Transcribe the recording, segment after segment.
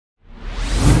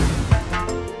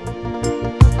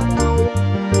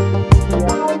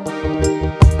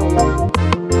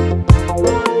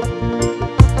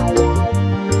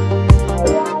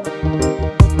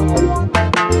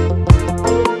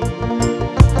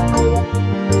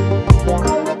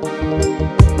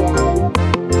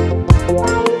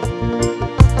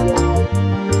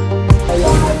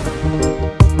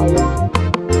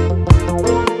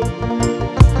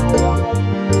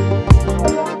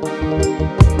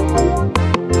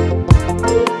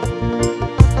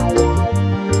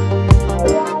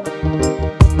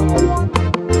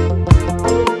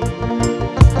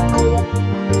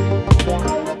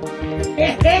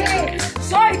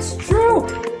So it's true.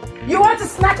 You want to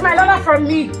snatch my lover from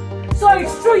me. So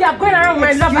it's true you're going around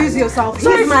with my lover. Excuse yourself.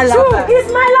 So He's it's my true. lover.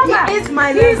 He's my lover. He is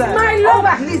my He's lover. my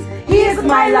lover. Please. He is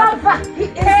my lover. He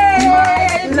is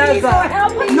my lover.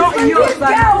 Help me. Not your This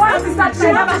girl wants to snatch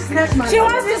my lover. She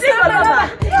wants to snatch my lover.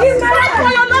 He's my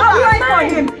lover. I'll fight for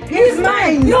him. He's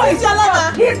mine. No, he's your lover.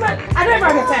 He's mine. I don't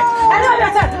have your time. I don't have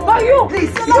your time. But you,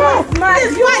 please. You, mine.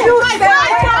 You stay away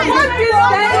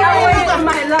from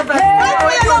my lover. Stay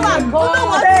away from him.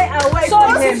 Stay away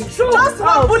from him. True. Just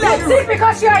one bullet. See,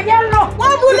 because you are yellow.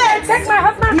 One bullet. Take my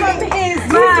husband from me. He is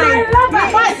He's my lover.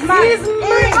 He's mine.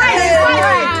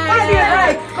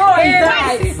 Go and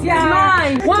die. He's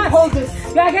mine. What? Hold this.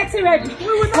 You are getting ready.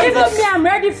 Even me, I'm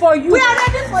ready for you. We are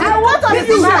ready for you. I want to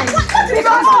be mine. What is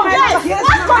your mom? Yes.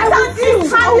 What concerns you?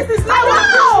 This is my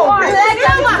lover.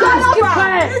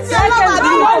 It's your lover.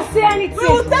 You won't say anything. We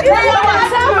will take my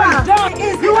lover.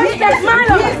 You will take my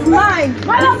lover. He is mine.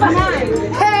 My lover.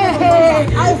 Hey.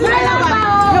 My lover.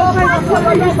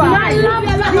 My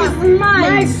lover. He's mine.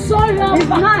 My soul lover. He's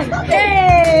mine.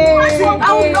 Hey. I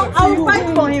will fight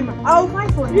for him. I will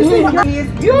fight for him.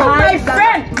 You, my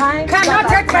friend, cannot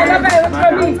take my lover away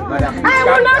from me. I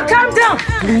will not calm down.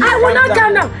 I will not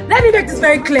calm down. Let me make this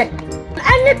very clear.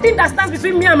 Anything that stands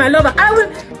between me and my lover, I will.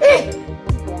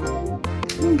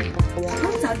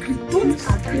 Don't agree.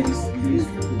 Please,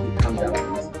 calm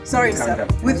down. Sorry, sir.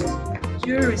 With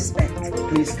due respect,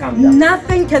 please calm down.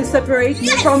 Nothing can separate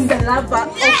you from the lover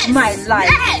of my life.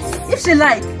 If she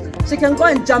likes, she can go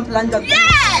and jump London.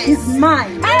 He's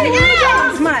mine.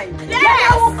 He's mine. I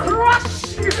will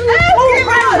crush you.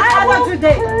 I want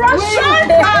today.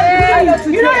 Crush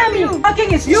you. You know what I mean?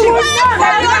 Talking is you cheap. will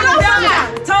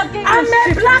not. Talking I'm is a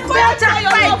cheap. black belt.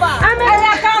 I'm a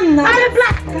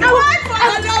black. I want for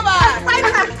your lover.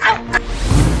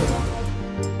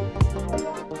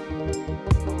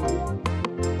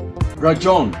 Bro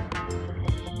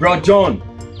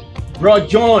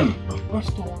John.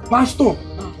 Pastor.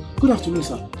 Good afternoon,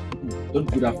 sir. Don't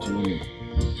good afternoon.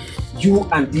 You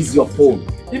and this your phone.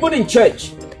 Even in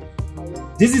church.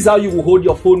 This is how you will hold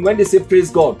your phone. When they say praise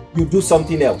God, you do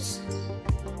something else.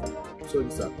 Sorry,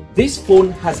 sir. This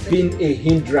phone has been a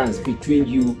hindrance between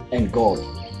you and God.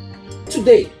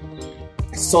 Today,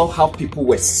 I saw how people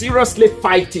were seriously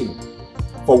fighting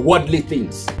for worldly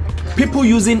things. People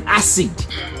using acid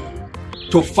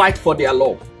to fight for their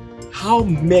love. How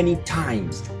many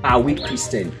times are we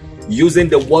Christians using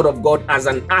the word of God as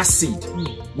an acid,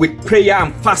 with prayer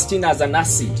and fasting as an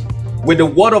acid, with the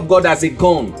word of God as a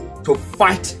gun to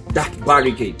fight that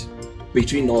barricade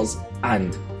between us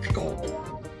and God?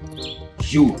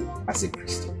 You as a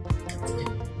Christian.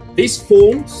 These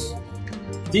phones,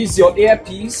 this your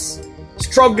earpiece,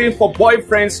 struggling for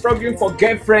boyfriend, struggling for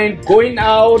girlfriend, going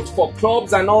out for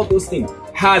clubs and all those things,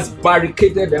 has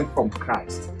barricaded them from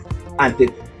Christ, and they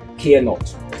care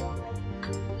not.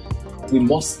 We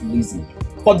must listen.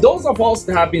 For those of us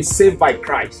that have been saved by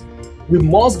Christ, we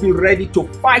must be ready to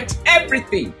fight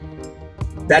everything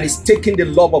that is taking the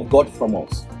love of God from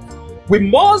us. We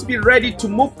must be ready to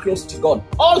move close to God.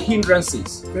 All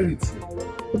hindrances. Very true.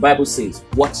 The Bible says,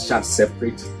 what shall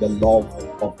separate the love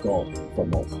of God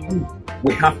from us?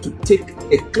 We have to take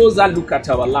a closer look at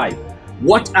our life.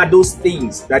 What are those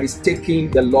things that is taking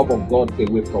the love of God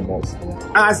away from us?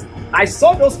 As I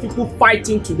saw those people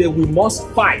fighting today, we must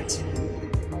fight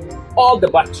all the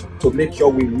battle to make sure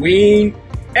we win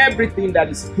everything that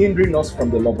is hindering us from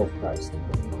the love of Christ.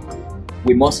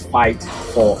 We must fight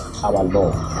for our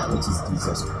Lord, which is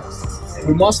Jesus Christ.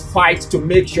 We must fight to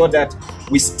make sure that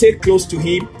we stay close to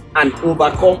Him and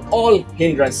overcome all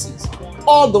hindrances,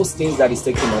 all those things that is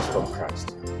taking us from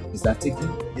Christ. Is that taking?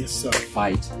 Yes, sir.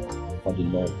 Fight for the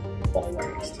love of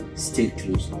Christ. Stay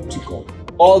close to God.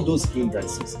 All those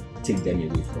hindrances, take them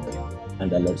away from Him,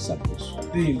 and the Lord shall bless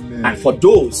you. Amen. And for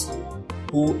those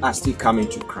who are still coming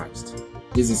to Christ,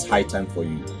 this is high time for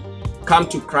you. Come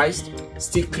to Christ,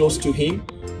 stay close to Him.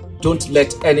 Don't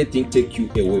let anything take you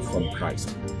away from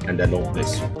Christ, and the Lord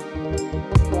bless you.